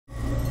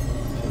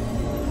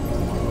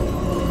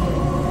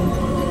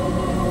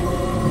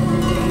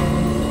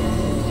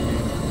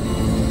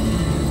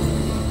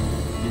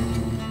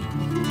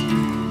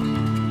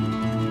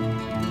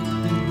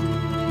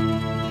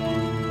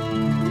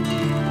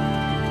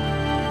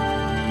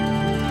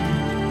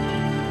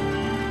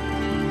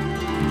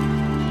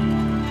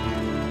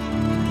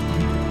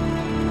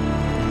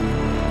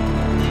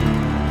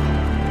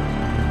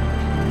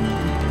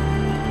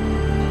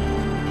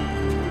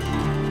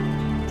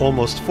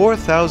Almost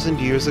 4,000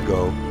 years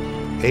ago,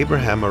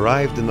 Abraham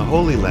arrived in the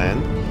Holy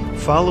Land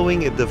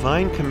following a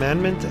divine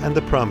commandment and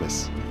a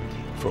promise.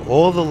 For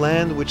all the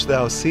land which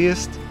thou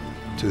seest,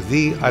 to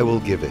thee I will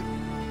give it.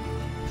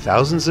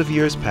 Thousands of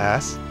years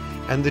pass,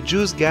 and the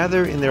Jews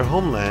gather in their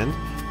homeland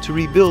to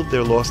rebuild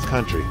their lost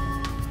country.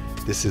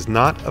 This is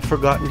not a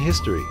forgotten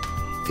history.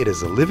 It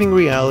is a living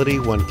reality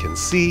one can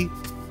see,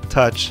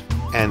 touch,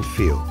 and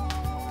feel.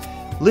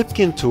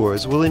 Lipkin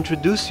Tours will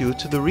introduce you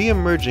to the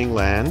re-emerging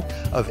land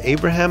of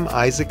Abraham,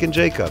 Isaac, and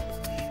Jacob,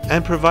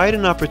 and provide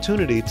an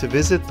opportunity to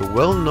visit the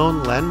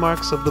well-known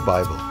landmarks of the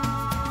Bible.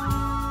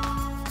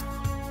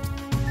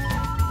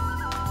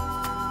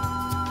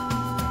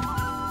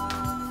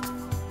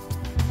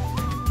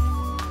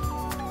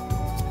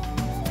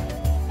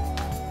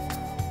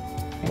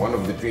 One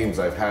of the dreams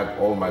I've had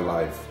all my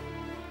life,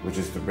 which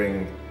is to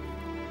bring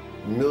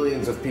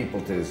millions of people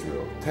to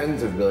Israel,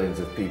 tens of millions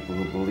of people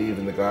who believe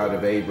in the God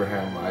of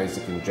Abraham,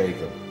 Isaac, and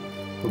Jacob,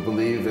 who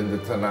believe in the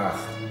Tanakh,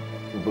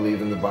 who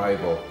believe in the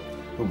Bible,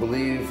 who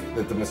believe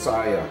that the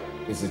Messiah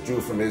is a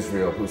Jew from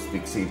Israel who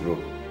speaks Hebrew,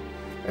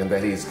 and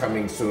that he's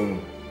coming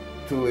soon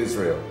to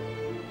Israel,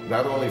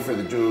 not only for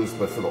the Jews,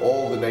 but for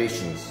all the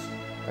nations,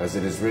 as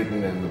it is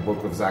written in the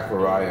book of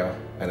Zechariah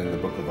and in the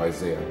book of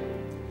Isaiah.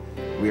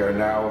 We are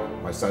now,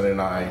 my son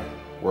and I,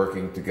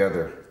 working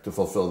together to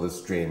fulfill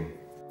this dream.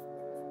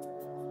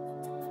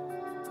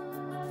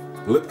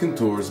 Lipkin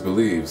Tours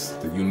believes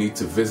that you need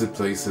to visit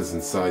places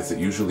and sites that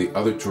usually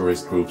other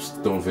tourist groups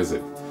don't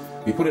visit.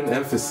 We put an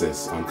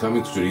emphasis on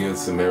coming to Judea and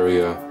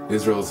Samaria,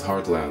 Israel's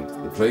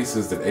heartland, the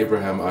places that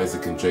Abraham,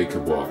 Isaac, and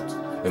Jacob walked,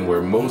 and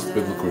where most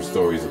biblical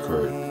stories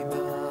occurred.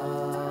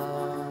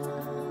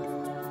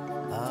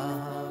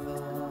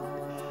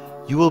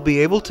 You will be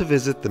able to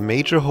visit the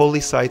major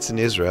holy sites in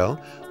Israel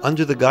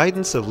under the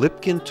guidance of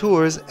Lipkin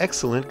Tours'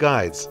 excellent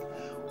guides.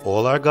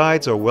 All our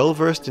guides are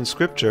well-versed in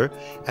Scripture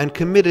and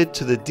committed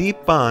to the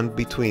deep bond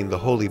between the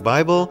Holy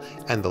Bible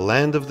and the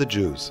land of the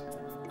Jews.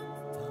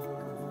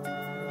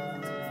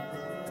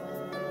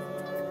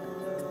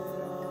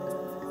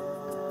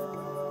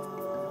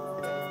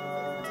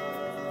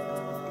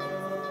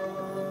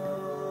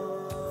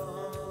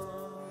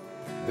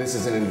 This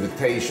is an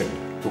invitation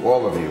to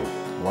all of you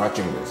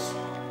watching this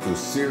to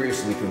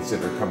seriously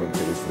consider coming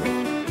to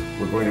Israel.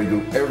 We're going to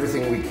do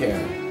everything we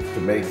can to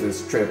make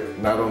this trip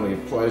not only a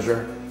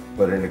pleasure,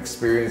 but an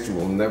experience you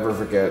will never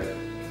forget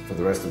for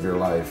the rest of your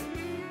life.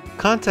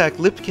 Contact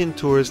Lipkin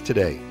Tours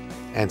today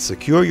and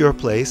secure your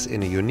place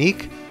in a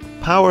unique,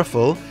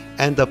 powerful,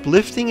 and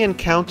uplifting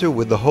encounter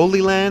with the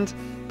Holy Land,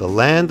 the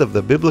land of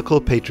the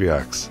biblical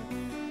patriarchs.